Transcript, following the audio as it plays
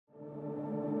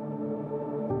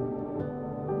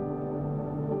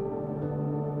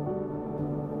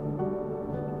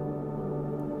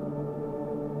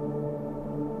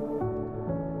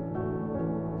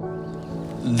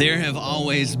there have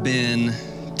always been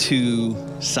two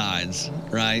sides,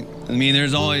 right? I mean,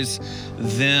 there's always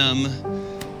them,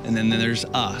 and then there's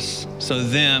us. So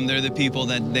them, they're the people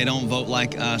that they don't vote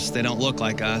like us, they don't look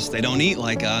like us, they don't eat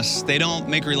like us, they don't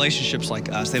make relationships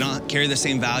like us, they don't carry the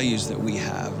same values that we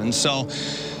have. And so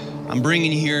I'm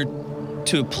bringing you here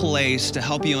to a place to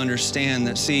help you understand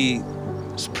that, see,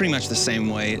 it's pretty much the same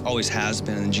way it always has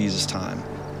been in Jesus' time.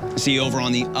 See, over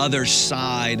on the other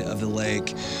side of the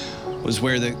lake was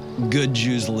where the good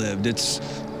Jews lived. It's,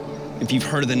 if you've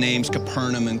heard of the names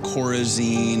Capernaum and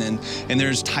Chorazin, and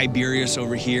there's Tiberias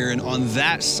over here, and on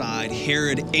that side,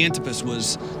 Herod Antipas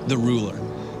was the ruler.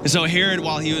 And so Herod,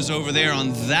 while he was over there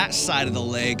on that side of the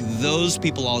lake, those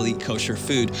people all eat kosher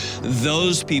food.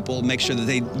 Those people make sure that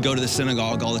they go to the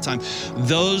synagogue all the time.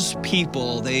 Those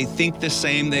people, they think the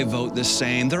same, they vote the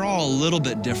same. They're all a little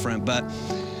bit different, but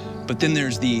then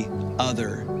there's the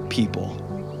other people.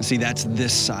 See, that's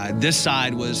this side. This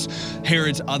side was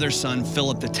Herod's other son,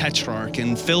 Philip the Tetrarch.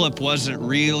 And Philip wasn't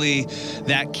really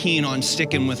that keen on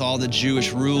sticking with all the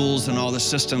Jewish rules and all the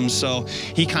systems. So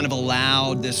he kind of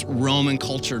allowed this Roman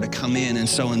culture to come in. And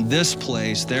so in this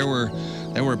place, there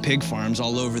were pig farms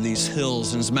all over these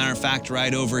hills. And as a matter of fact,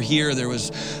 right over here, there was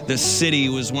this city,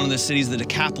 was one of the cities of the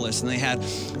Decapolis, and they had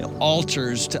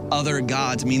altars to other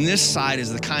gods. I mean, this side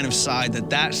is the kind of side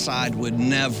that side would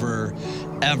never,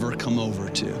 ever come over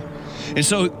to. And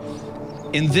so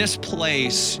in this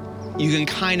place, you can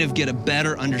kind of get a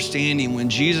better understanding when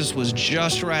Jesus was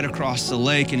just right across the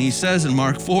lake. And he says in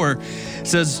Mark 4, it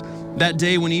says, that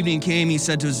day when evening came, he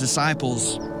said to his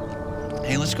disciples,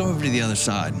 hey, let's go over to the other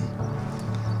side.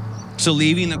 So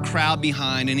leaving the crowd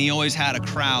behind, and he always had a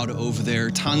crowd over there,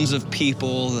 tons of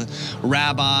people, the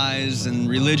rabbis and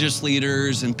religious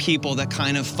leaders and people that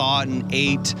kind of thought and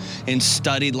ate and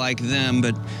studied like them.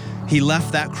 But he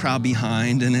left that crowd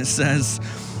behind, and it says,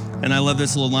 and I love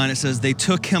this little line, it says, they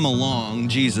took him along,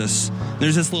 Jesus.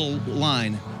 There's this little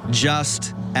line,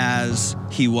 just as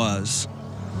he was.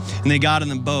 And they got in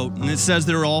the boat, and it says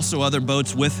there were also other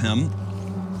boats with him.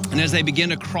 And as they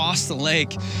begin to cross the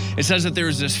lake, it says that there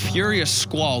was this furious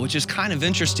squall, which is kind of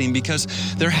interesting because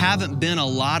there haven't been a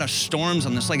lot of storms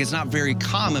on this lake. It's not very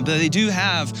common, but they do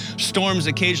have storms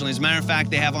occasionally. As a matter of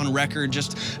fact, they have on record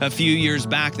just a few years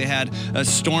back, they had a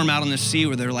storm out on the sea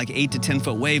where there were like 8 to 10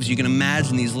 foot waves. You can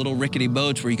imagine these little rickety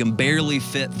boats where you can barely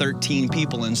fit 13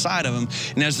 people inside of them.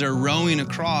 And as they're rowing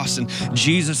across, and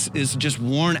Jesus is just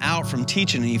worn out from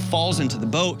teaching, and he falls into the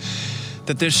boat,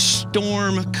 that this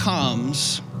storm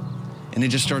comes, and it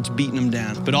just starts beating him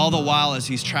down. But all the while as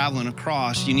he's traveling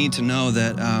across, you need to know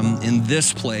that in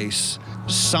this place,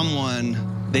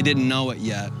 someone, they didn't know it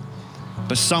yet,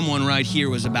 but someone right here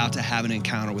was about to have an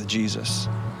encounter with Jesus.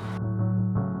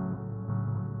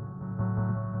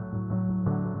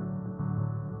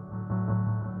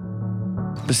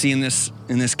 But see, in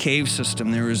this cave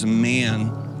system, there was a man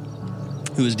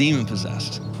who was demon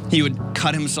possessed. He would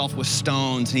cut himself with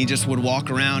stones, and he just would walk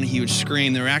around and he would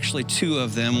scream. There were actually 2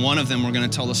 of them. One of them we're going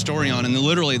to tell the story on, and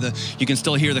literally you can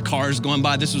still hear the cars going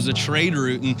by. This was a trade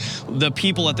route, and the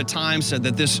people at the time said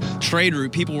that this trade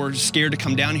route, people were scared to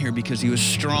come down here because he was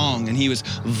strong and he was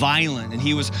violent and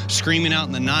he was screaming out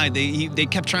in the night. They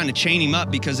kept trying to chain him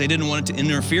up because they didn't want it to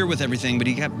interfere with everything, but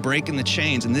he kept breaking the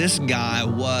chains, and this guy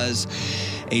was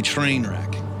a train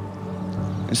wreck.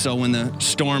 And so when the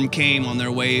storm came on their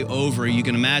way over, you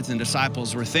can imagine the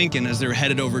disciples were thinking as they were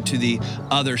headed over to the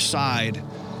other side,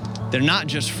 they're not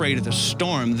just afraid of the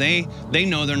storm. They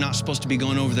know they're not supposed to be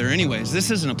going over there anyways.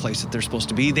 This isn't a place that they're supposed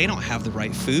to be. They don't have the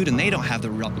right food, and they don't have the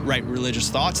right religious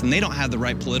thoughts, and they don't have the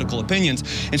right political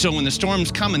opinions. And so when the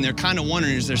storm's coming, they're kind of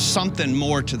wondering, is there something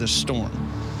more to the storm?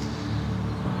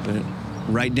 But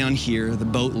right down here, the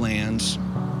boat lands.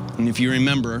 And if you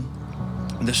remember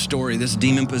the story, this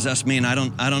demon-possessed man, I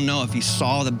don't know if he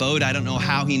saw the boat, I don't know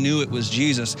how he knew it was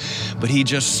Jesus, but he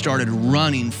just started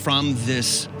running from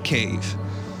this cave,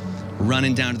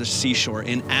 running down to the seashore.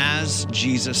 And as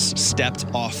Jesus stepped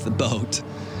off the boat,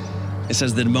 it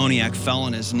says the demoniac fell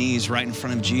on his knees right in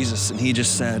front of Jesus, and he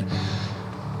just said,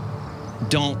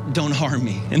 don't harm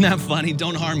me. Isn't that funny?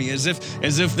 Don't harm me. As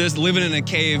if this living in a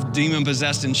cave,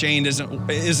 demon-possessed and chained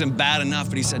isn't bad enough,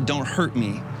 but he said, don't hurt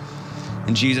me.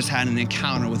 And Jesus had an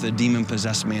encounter with a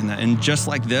demon-possessed man. And just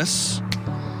like this,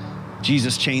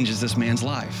 Jesus changes this man's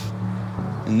life.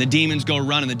 And the demons go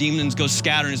running, the demons go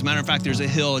scattering. As a matter of fact, there's a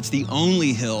hill, it's the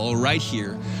only hill right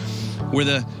here where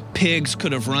the pigs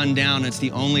could have run down. It's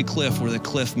the only cliff where the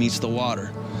cliff meets the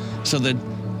water. So the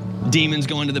demons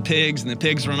go into the pigs, and the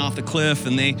pigs run off the cliff,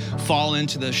 and they fall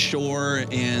into the shore,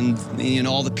 and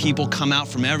all the people come out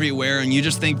from everywhere, and you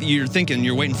just think,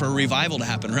 you're waiting for a revival to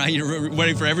happen, right? You're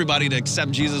waiting for everybody to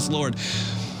accept Jesus Lord.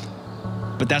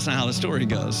 But that's not how the story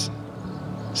goes.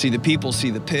 See, the people see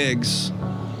the pigs,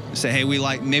 say, hey,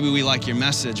 maybe we like your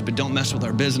message, but don't mess with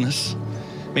our business.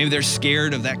 Maybe they're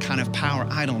scared of that kind of power.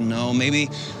 I don't know, maybe.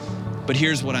 But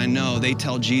here's what I know. They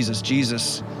tell Jesus,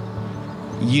 Jesus,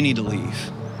 you need to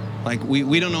leave. Like,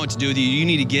 we don't know what to do with you. You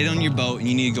need to get on your boat and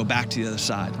you need to go back to the other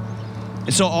side.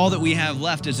 And so all that we have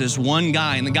left is this one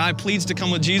guy. And the guy pleads to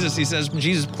come with Jesus. He says,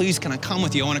 Jesus, please, can I come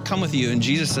with you? I want to come with you. And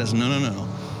Jesus says, no, no, no.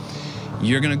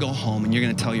 You're going to go home and you're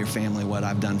going to tell your family what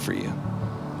I've done for you.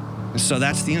 And so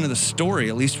that's the end of the story,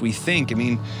 at least we think. I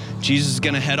mean, Jesus is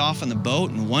going to head off on the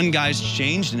boat, and one guy's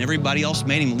changed and everybody else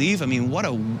made him leave. I mean, what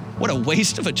a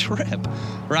waste of a trip,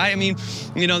 right? I mean,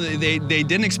 they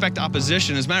didn't expect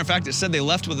opposition. As a matter of fact, it said they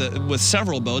left with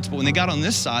several boats, but when they got on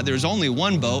this side, there was only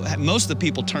one boat. Most of the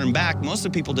people turned back. Most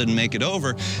of the people didn't make it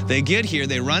over. They get here,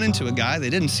 they run into a guy. They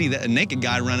didn't see a naked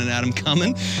guy running at them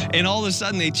coming, and all of a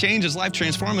sudden they change his life,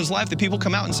 transform his life. The people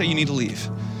come out and say, you need to leave.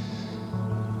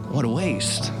 What a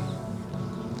waste.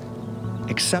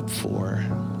 Except for,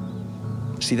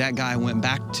 see, that guy went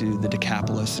back to the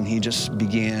Decapolis and he just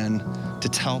began to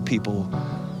tell people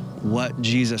what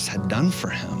Jesus had done for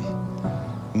him.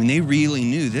 I mean, they really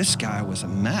knew this guy was a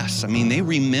mess. I mean, they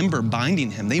remember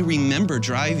binding him. They remember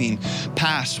driving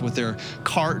past with their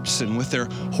carts and with their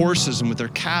horses and with their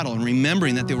cattle, and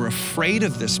remembering that they were afraid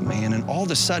of this man. And all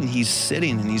of a sudden he's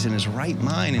sitting and he's in his right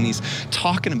mind and he's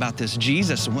talking about this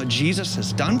Jesus and what Jesus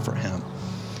has done for him.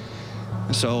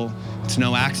 And so it's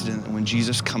no accident that when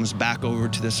Jesus comes back over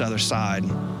to this other side,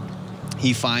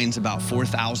 he finds about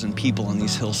 4,000 people on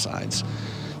these hillsides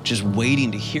just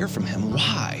waiting to hear from him.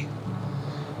 Why?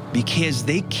 Because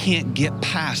they can't get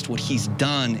past what he's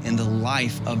done in the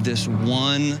life of this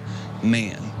one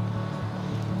man.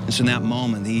 And so in that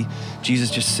moment,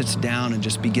 Jesus just sits down and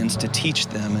just begins to teach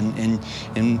them, and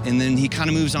then he kind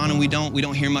of moves on, and we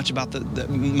don't hear much about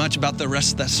the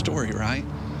rest of that story, right?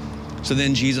 So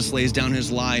then Jesus lays down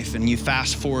his life, and you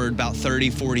fast forward about 30,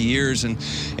 40 years, and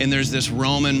there's this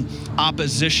Roman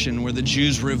opposition where the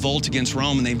Jews revolt against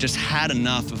Rome, and they've just had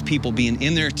enough of people being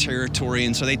in their territory,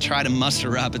 and so they try to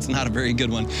muster up, it's not a very good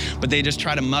one, but they just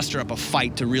try to muster up a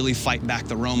fight to really fight back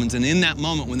the Romans. And in that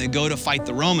moment, when they go to fight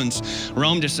the Romans,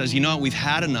 Rome just says, you know what, we've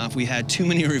had enough. We had too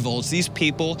many revolts. These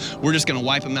people, we're just gonna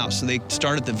wipe them out. So they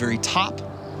start at the very top,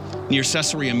 near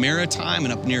Caesarea Maritime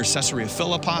and up near Caesarea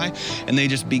Philippi, and they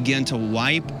just begin to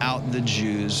wipe out the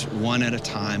Jews one at a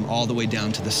time, all the way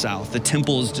down to the south. The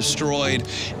temple is destroyed,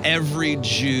 every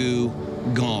Jew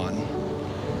gone.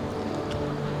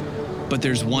 But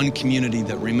there's one community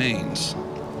that remains,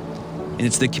 and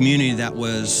it's the community that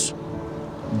was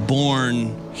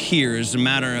born here. As a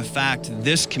matter of fact,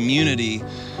 this community,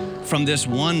 from this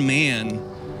one man,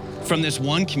 from this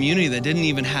one community that didn't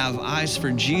even have eyes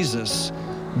for Jesus,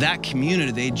 that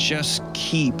community, they just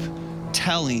keep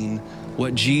telling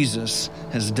what Jesus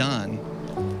has done.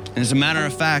 And as a matter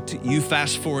of fact, you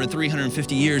fast forward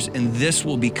 350 years, and this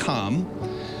will become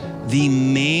the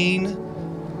main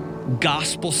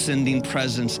gospel-sending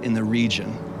presence in the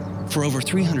region for over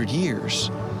 300 years.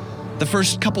 The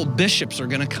first couple bishops are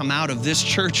gonna come out of this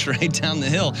church right down the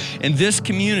hill, and this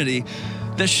community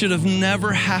that should have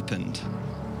never happened.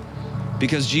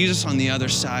 Because Jesus on the other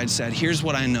side said, here's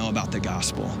what I know about the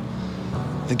gospel.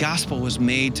 The gospel was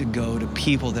made to go to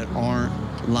people that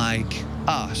aren't like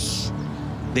us.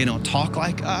 They don't talk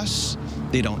like us.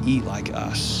 They don't eat like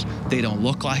us. They don't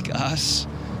look like us.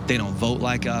 They don't vote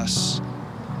like us.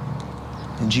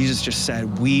 And Jesus just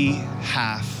said, we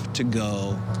have to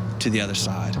go to the other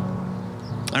side.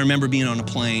 I remember being on a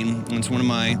plane, and it's one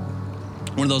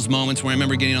of those moments where I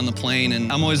remember getting on the plane,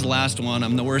 and I'm always the last one.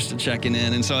 I'm the worst at checking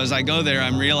in. And so as I go there,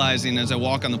 I'm realizing as I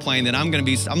walk on the plane that I'm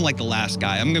like the last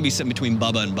guy. I'm gonna be sitting between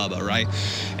Bubba and Bubba, right?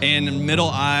 And in the middle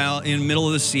aisle, in the middle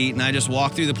of the seat, and I just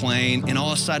walk through the plane, and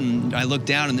all of a sudden I look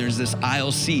down and there's this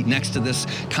aisle seat next to this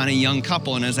kind of young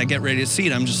couple. And as I get ready to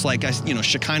seat, I'm just like,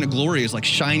 Shekinah glory is like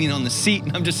shining on the seat.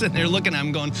 And I'm just sitting there looking at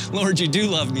him going, Lord, you do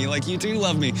love me. Like, you do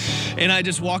love me. And I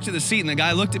just walked to the seat, and the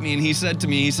guy looked at me and he said to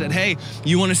me, he said, hey,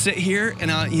 you wanna sit here? And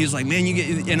he was like, man, you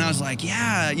get, and I was like,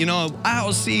 yeah,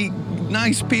 I'll see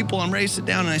nice people. I'm ready to sit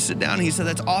down. And I sit down, and he said,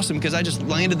 that's awesome, because I just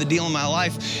landed the deal in my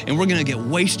life, and we're gonna get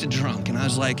wasted drunk. And I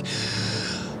was like,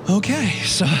 okay.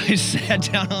 So I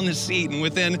sat down on the seat, and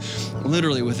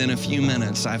literally within a few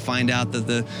minutes, I find out that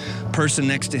the person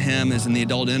next to him is in the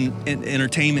adult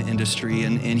entertainment industry,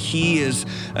 and he is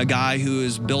a guy who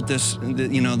has built this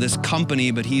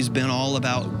company, but he's been all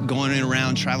about going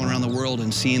around, traveling around the world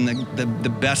and seeing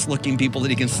the best looking people that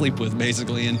he can sleep with,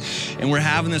 basically. And we're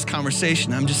having this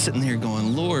conversation. I'm just sitting there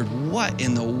going, Lord, what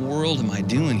in the world am I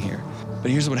doing here? But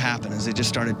here's what happened is they just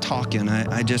started talking.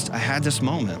 I had this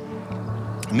moment.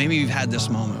 Maybe you've had this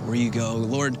moment where you go,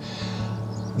 Lord,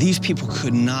 these people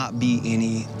could not be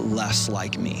any less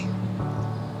like me.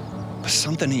 But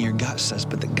something in your gut says,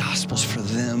 but the gospel's for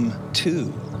them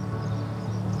too.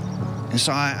 And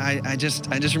so I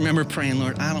just remember praying,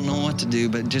 Lord, I don't know what to do,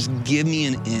 but just give me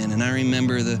an in. And I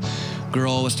remember the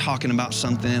girl was talking about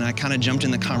something. I kind of jumped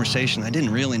in the conversation. I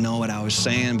didn't really know what I was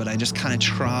saying, but I just kind of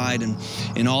tried. And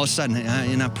all of a sudden,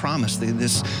 I promise,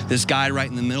 this guy right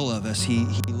in the middle of us, he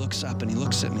looks up and he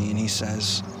looks at me and he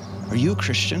says, are you a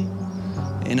Christian?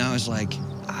 And I was like,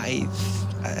 I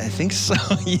think so.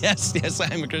 Yes,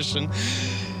 I'm a Christian.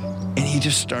 And he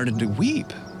just started to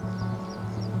weep.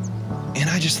 And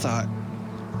I just thought,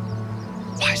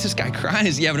 why is this guy crying?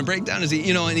 Is he having a breakdown? Is he,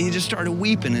 and he just started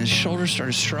weeping and his shoulders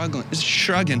started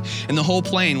shrugging. And the whole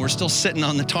plane, we're still sitting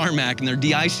on the tarmac and they're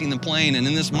de-icing the plane. And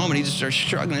in this moment, he just starts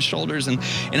shrugging his shoulders and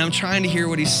I'm trying to hear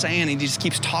what he's saying. He just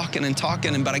keeps talking,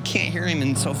 but I can't hear him.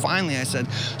 And so finally I said,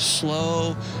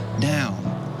 slow down.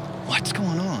 What's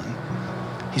going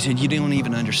on? He said, you don't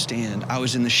even understand. I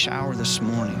was in the shower this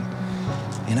morning.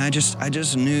 And I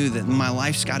just knew that my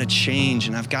life's got to change,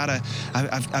 and I've got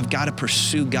to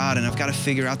pursue God, and I've got to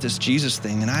figure out this Jesus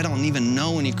thing. And I don't even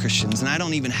know any Christians, and I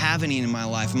don't even have any in my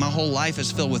life. My whole life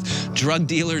is filled with drug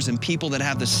dealers and people that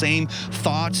have the same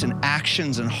thoughts and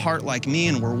actions and heart like me,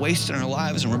 and we're wasting our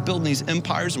lives, and we're building these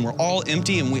empires, and we're all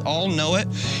empty, and we all know it.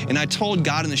 And I told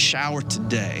God in the shower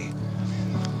today,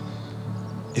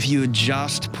 if you would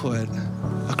just put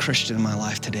a Christian in my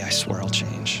life today, I swear I'll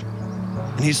change.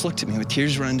 And he just looked at me with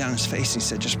tears running down his face. He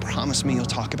said, just promise me you'll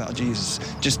talk about Jesus.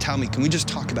 Just tell me, can we just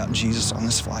talk about Jesus on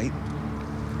this flight?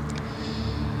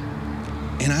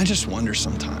 And I just wonder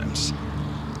sometimes,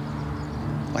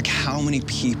 like how many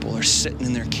people are sitting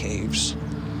in their caves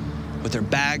with their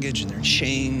baggage and their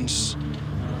chains,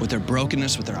 with their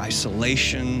brokenness, with their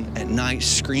isolation at night,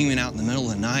 screaming out in the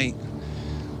middle of the night,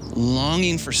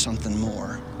 longing for something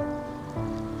more,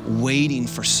 waiting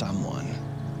for someone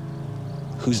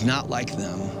who's not like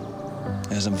them,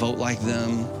 doesn't vote like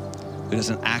them, who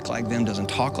doesn't act like them, doesn't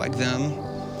talk like them,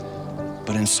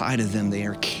 but inside of them, they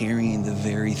are carrying the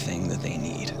very thing that they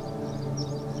need.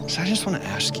 So I just want to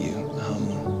ask you,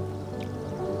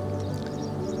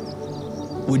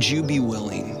 would you be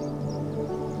willing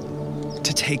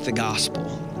to take the gospel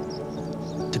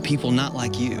to people not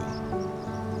like you,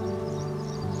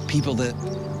 people that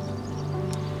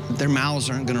their mouths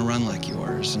aren't going to run like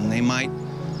yours, and they might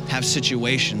have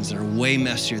situations that are way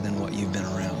messier than what you've been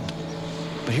around.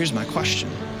 But here's my question.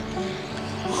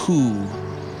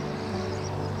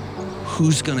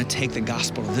 Who's gonna take the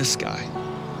gospel to this guy?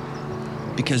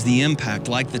 Because the impact,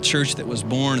 like the church that was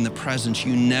born in the presence,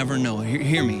 you never know.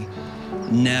 Hear me,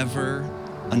 never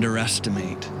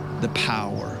underestimate the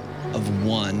power of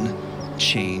one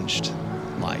changed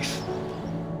life.